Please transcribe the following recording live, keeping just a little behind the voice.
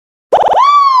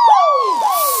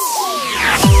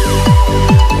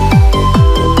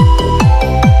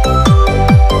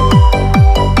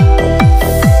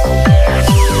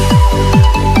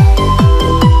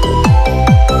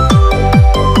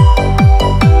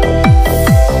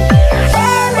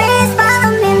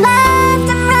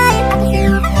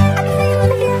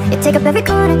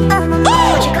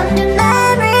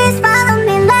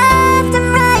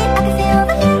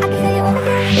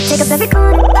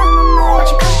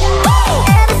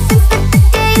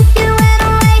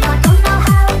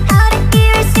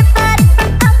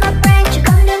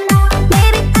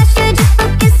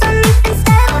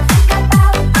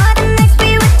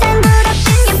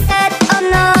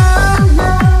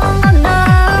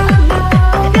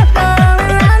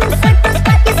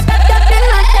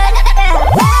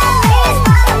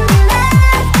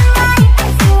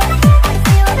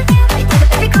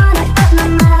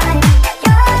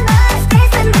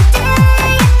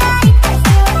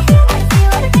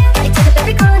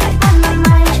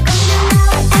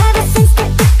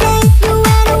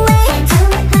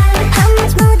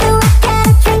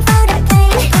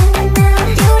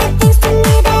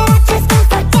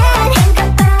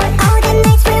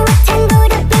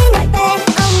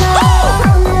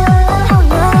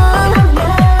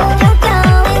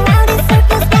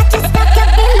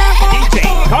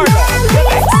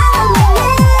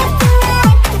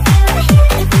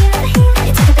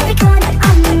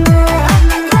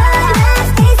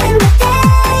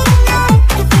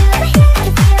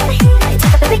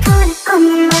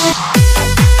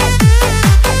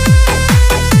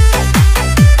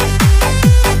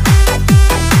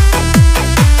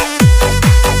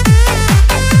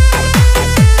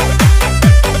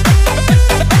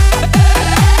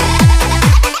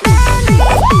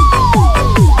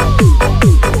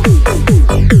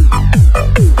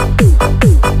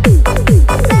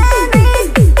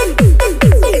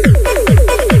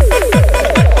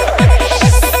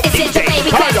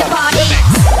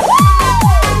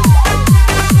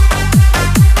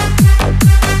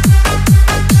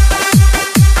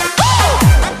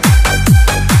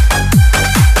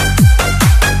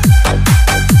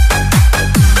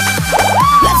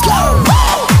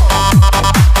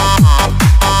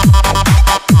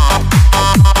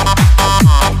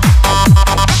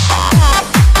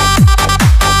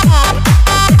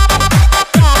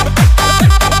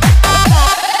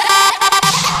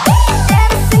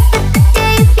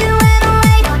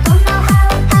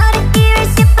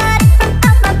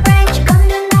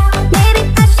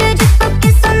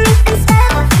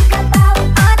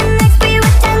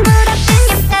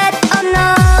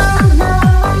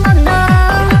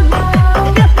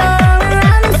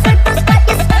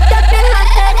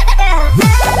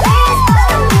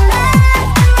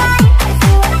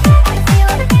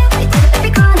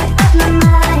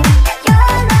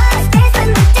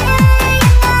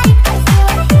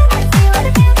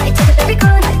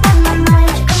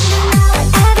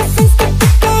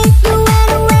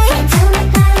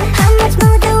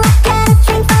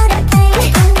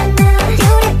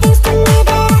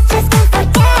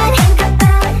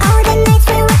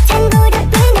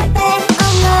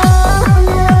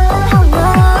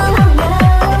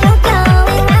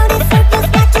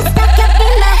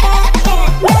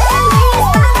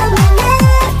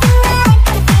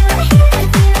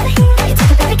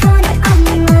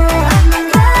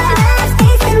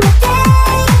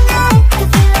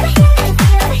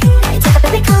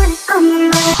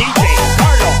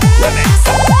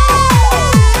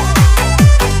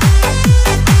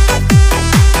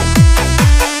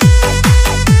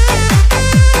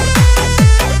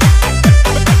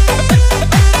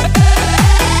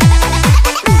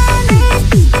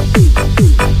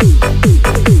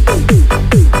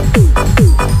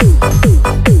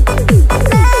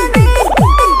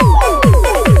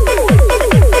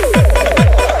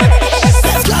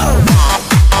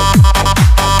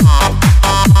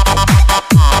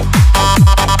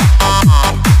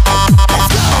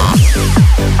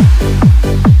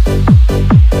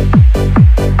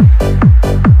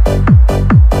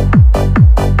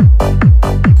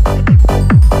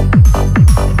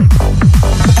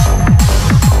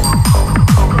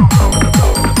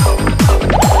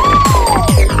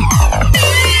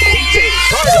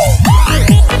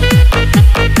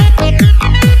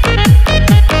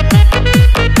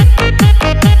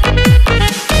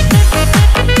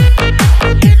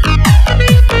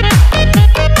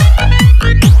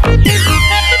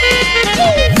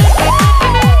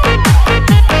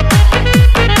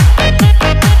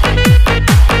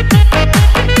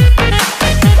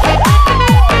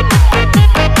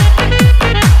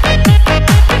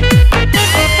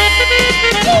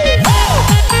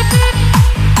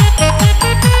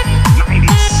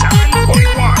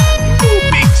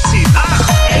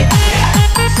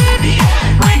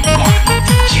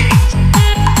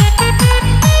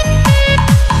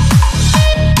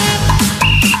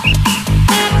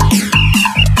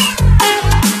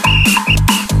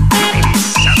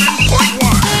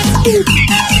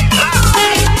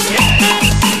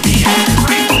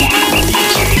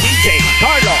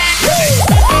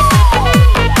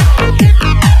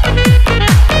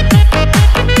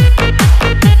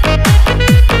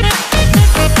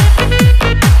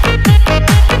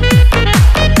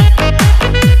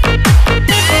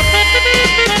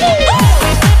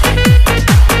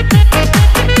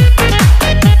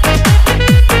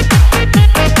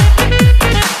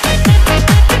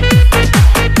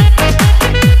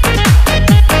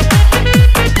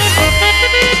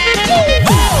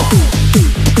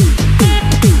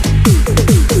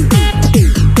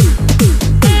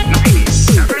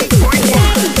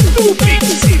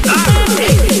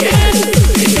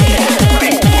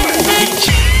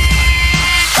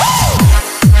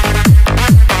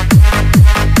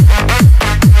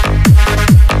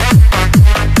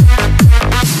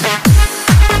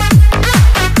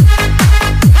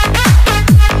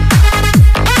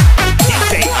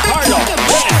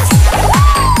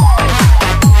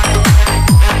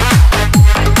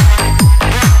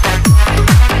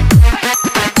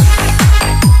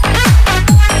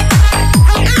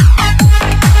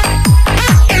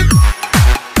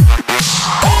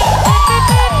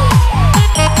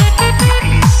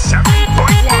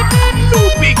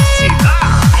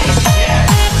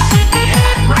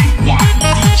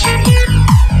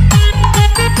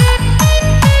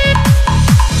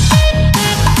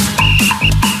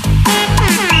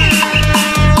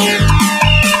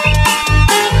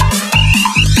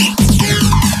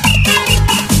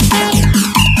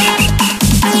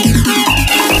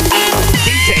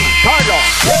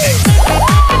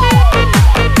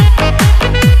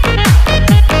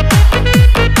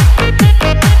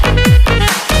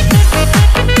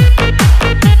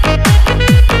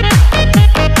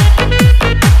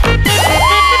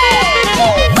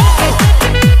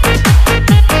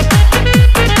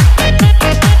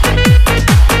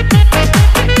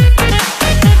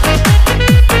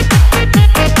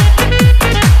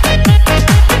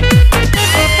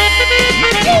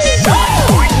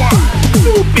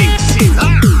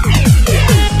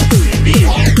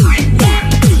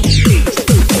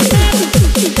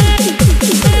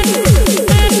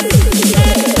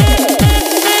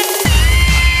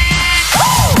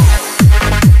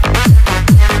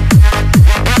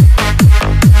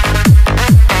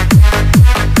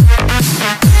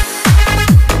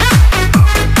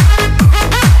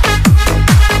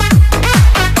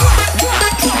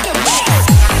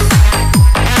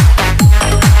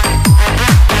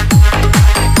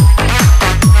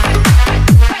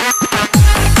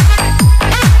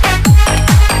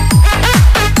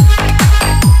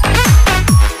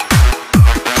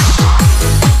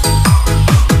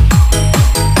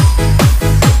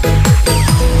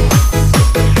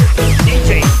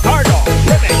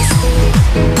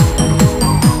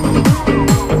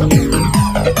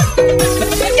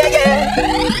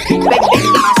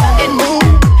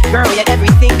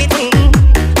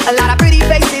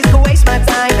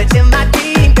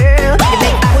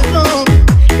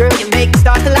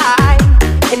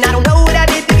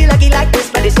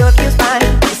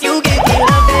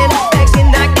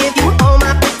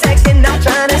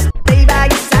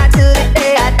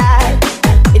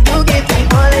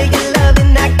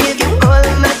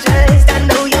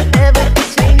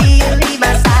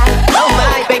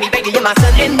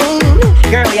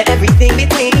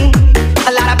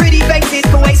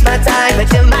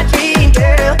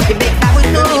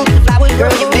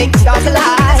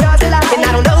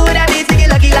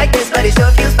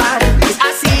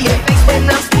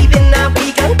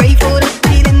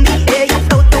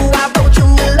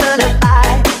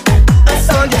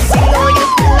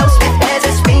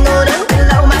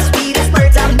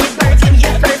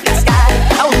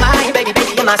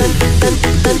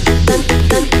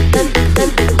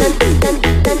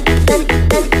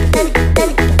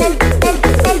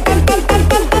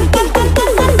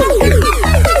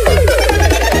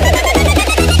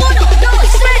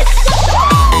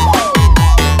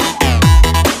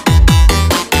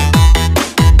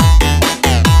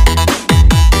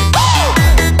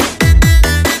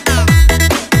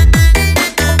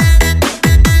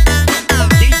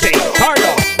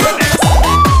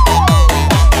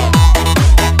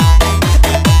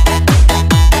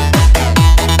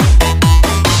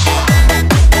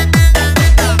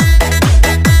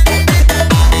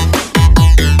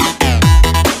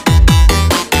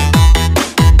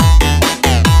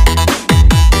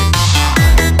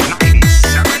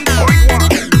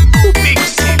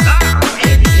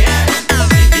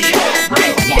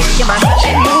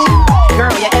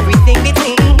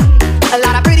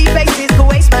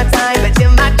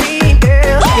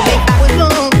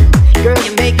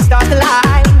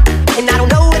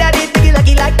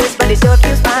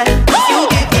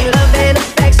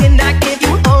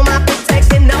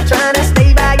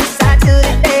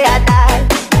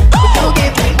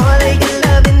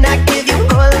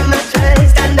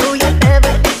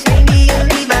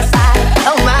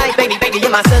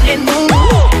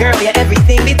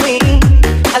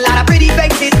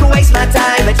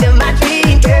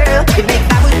You make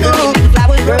flowers bloom, you make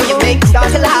flowers grow, you make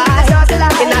stars alive.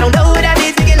 And I don't know what I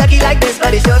did to get lucky like this,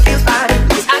 but it sure feels fine.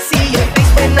 'Cause I see your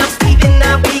face when I'm sleeping,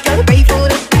 I wake up grateful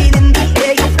to breathe in the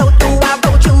air you float through. I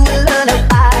wrote you a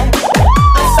lullaby,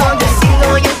 a song to sing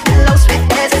on your pillow, sweet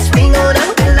as a swing on a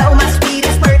pillow. My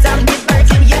sweetest words, I'm your bird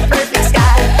in your perfect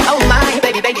sky. Oh my,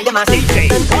 baby, baby, you're my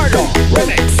DjCarlo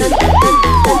REMIX.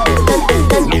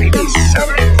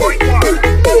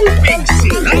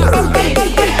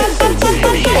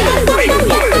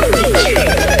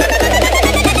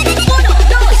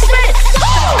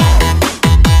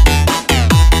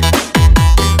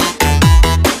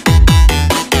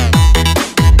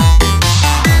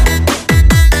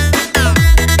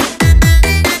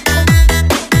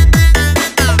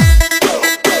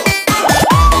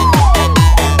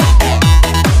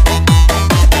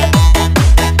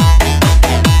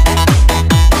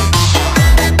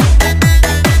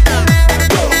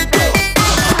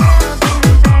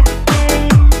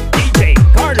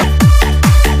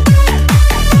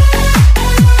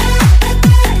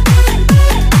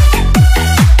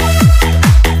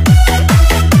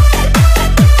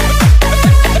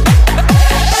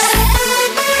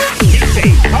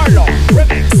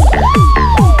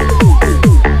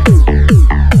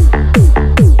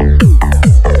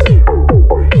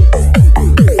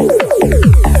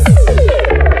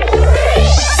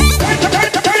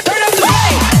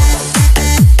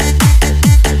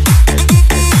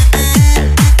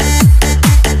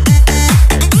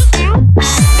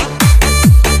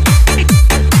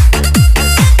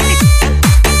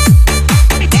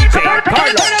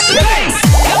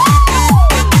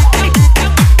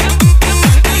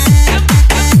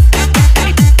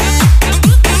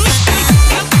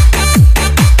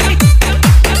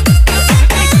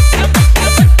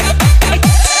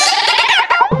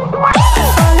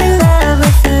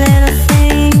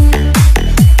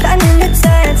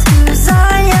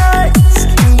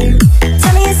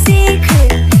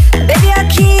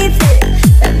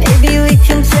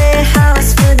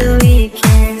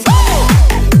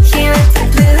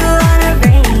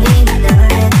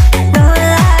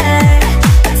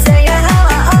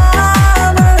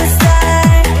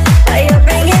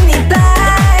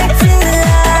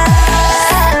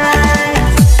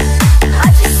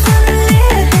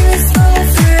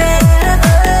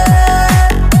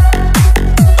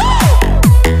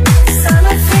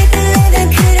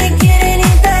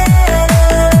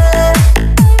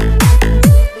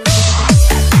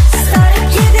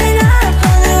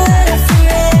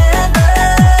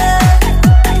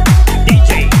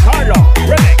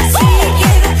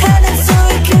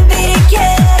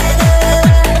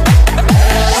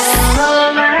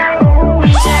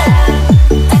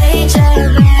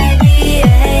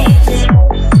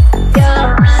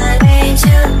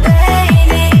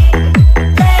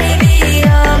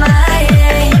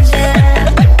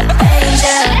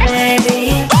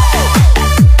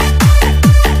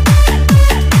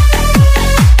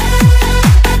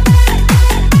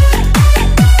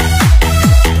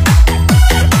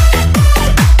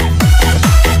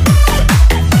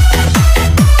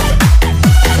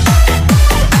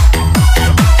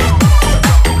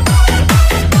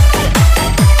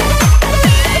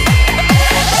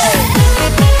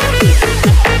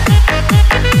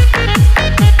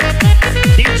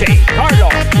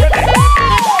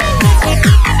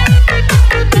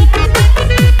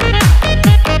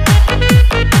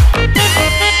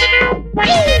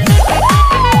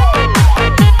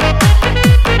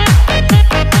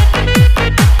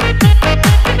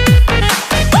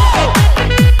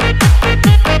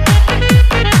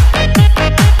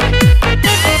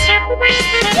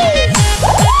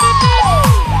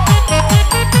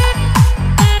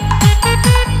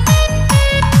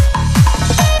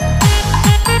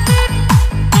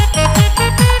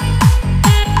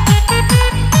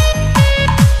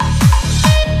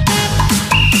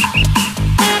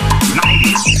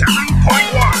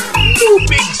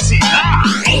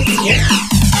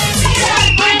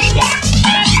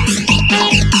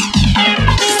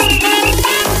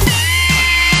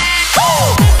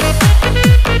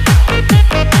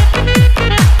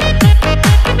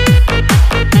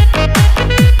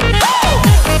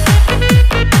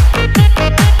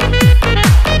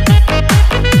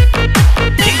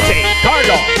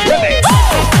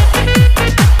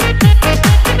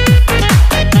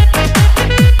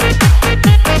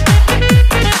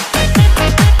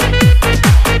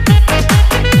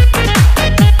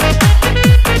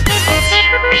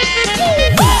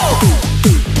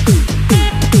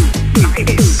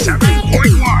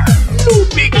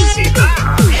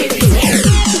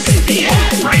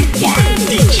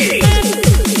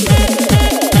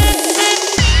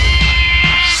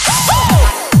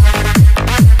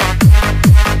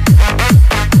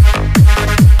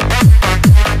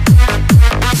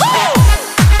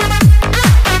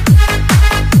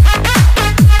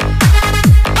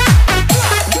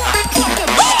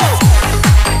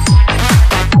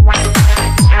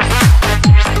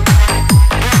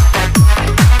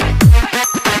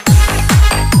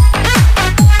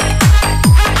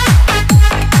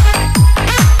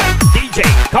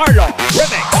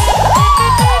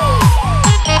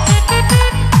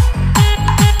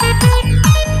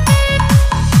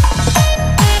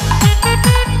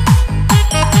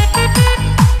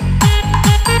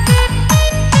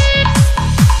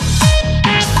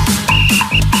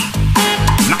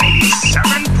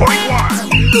 Carlo.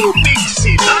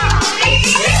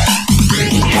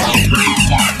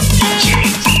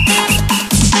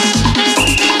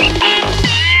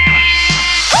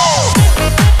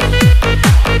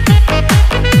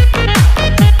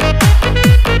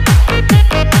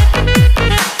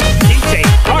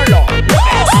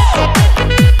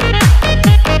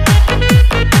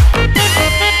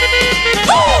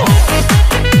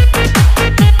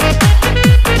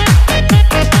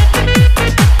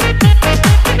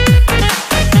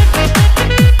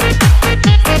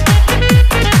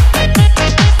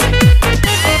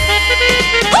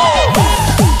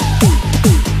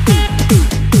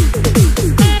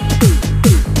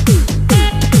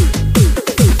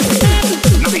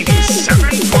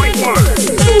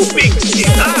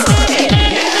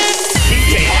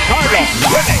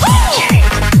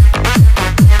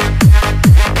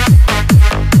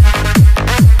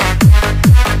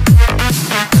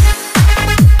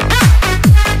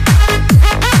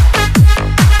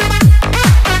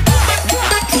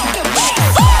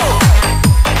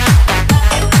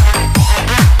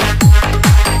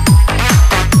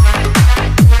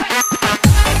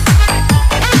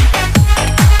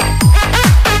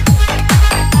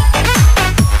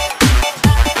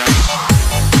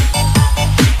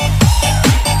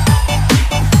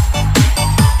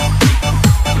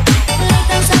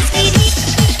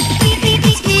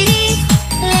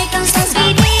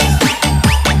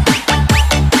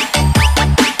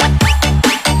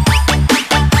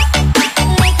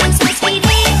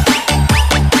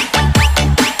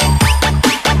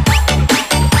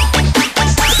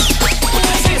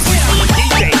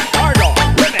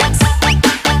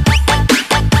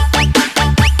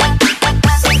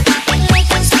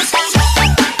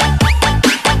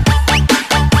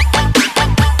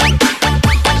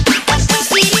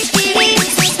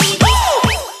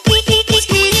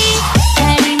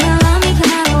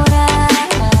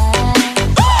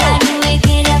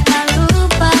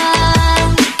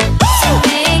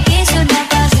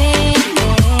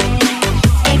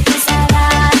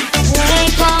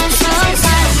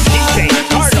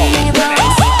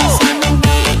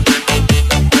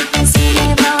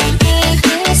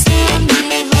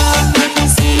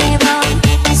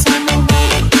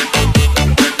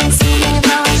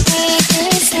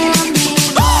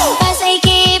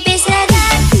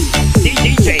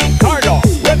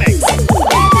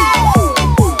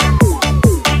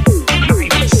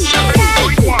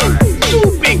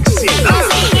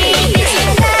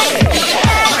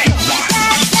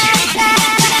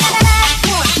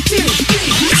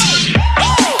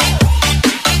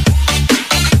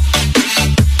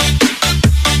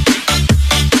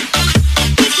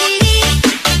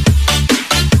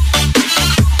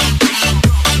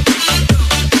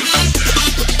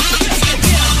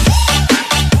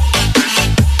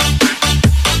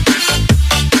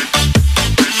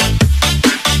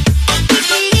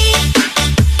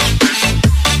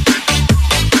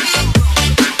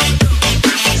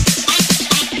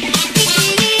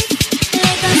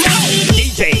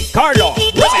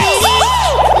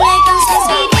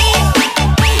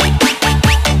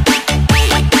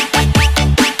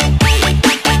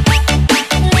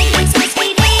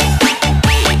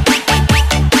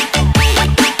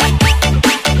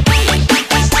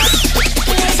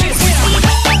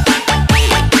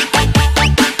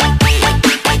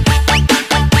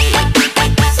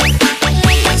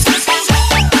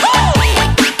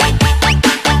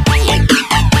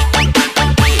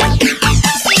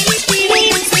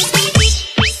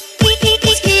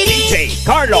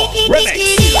 Carlo,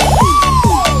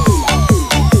 REMIX.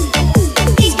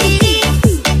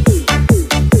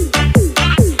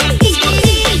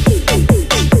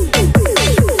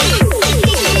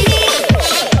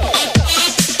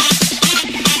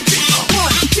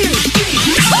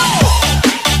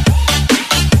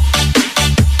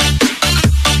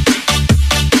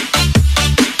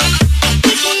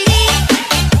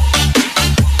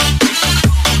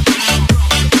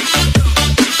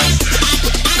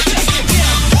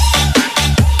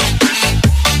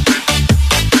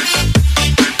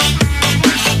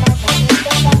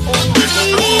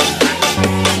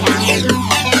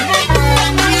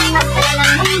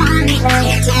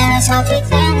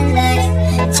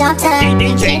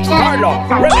 DjCarlo,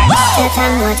 REMIX. เธอท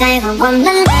ำหัวใจของผมล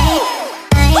ะลาย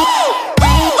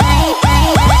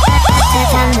เธอ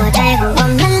ทำหัวใจของผ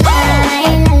มละลาย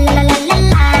ละ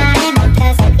ลายบอกเธอ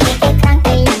สักกี่ครั้ง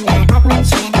ก็ยังได้พักมันเ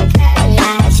ช่นเคยอย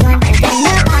ากชวนเธอเป็น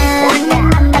น้ำมั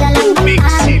นละล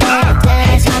ายเธอ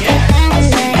ชอบไปกัน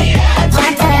เลยเพราะ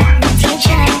เธอที่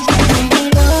ฉันไม่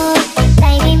รู้ใจ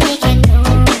ที่มีแค่หนู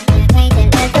อยากให้เธอ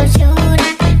เลิกตัวชู้นะ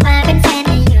มาเป็นแฟนใ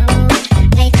ห้อยู่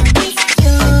ไม่ต้องมิส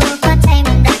ยู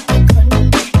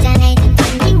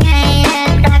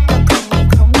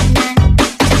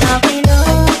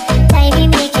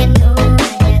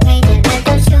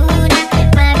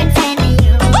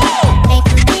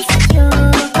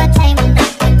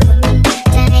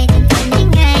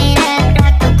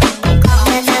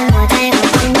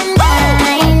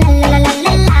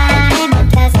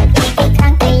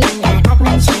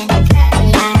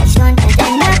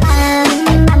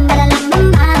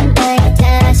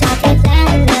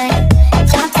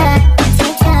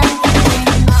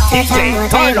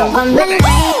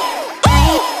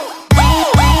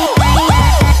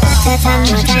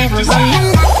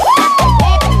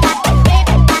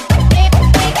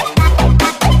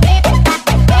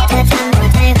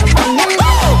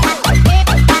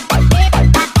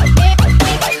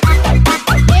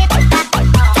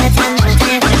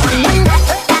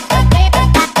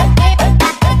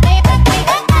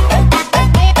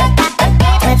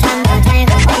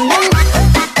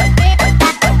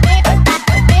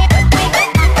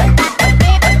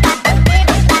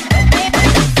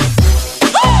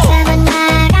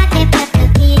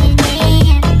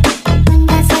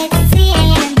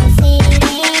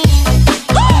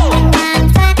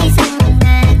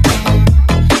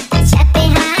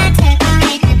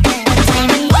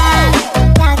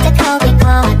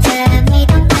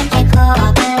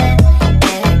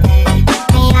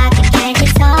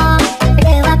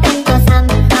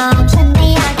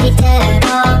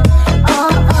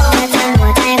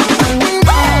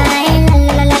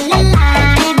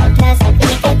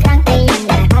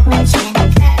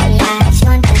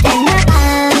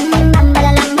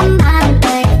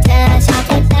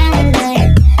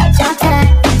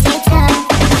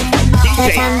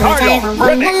DjCarlo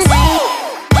Remix.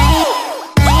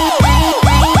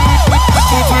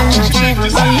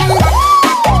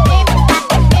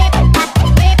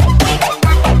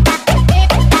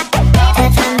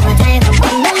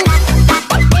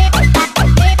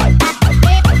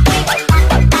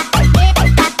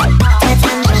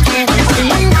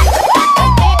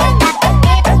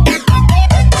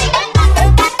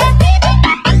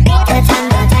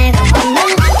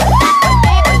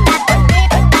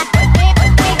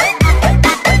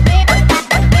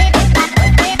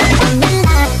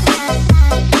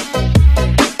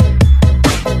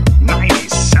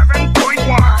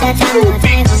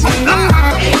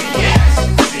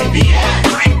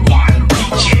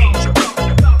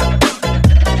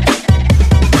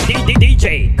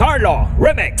 DjCarlo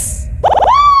Remix.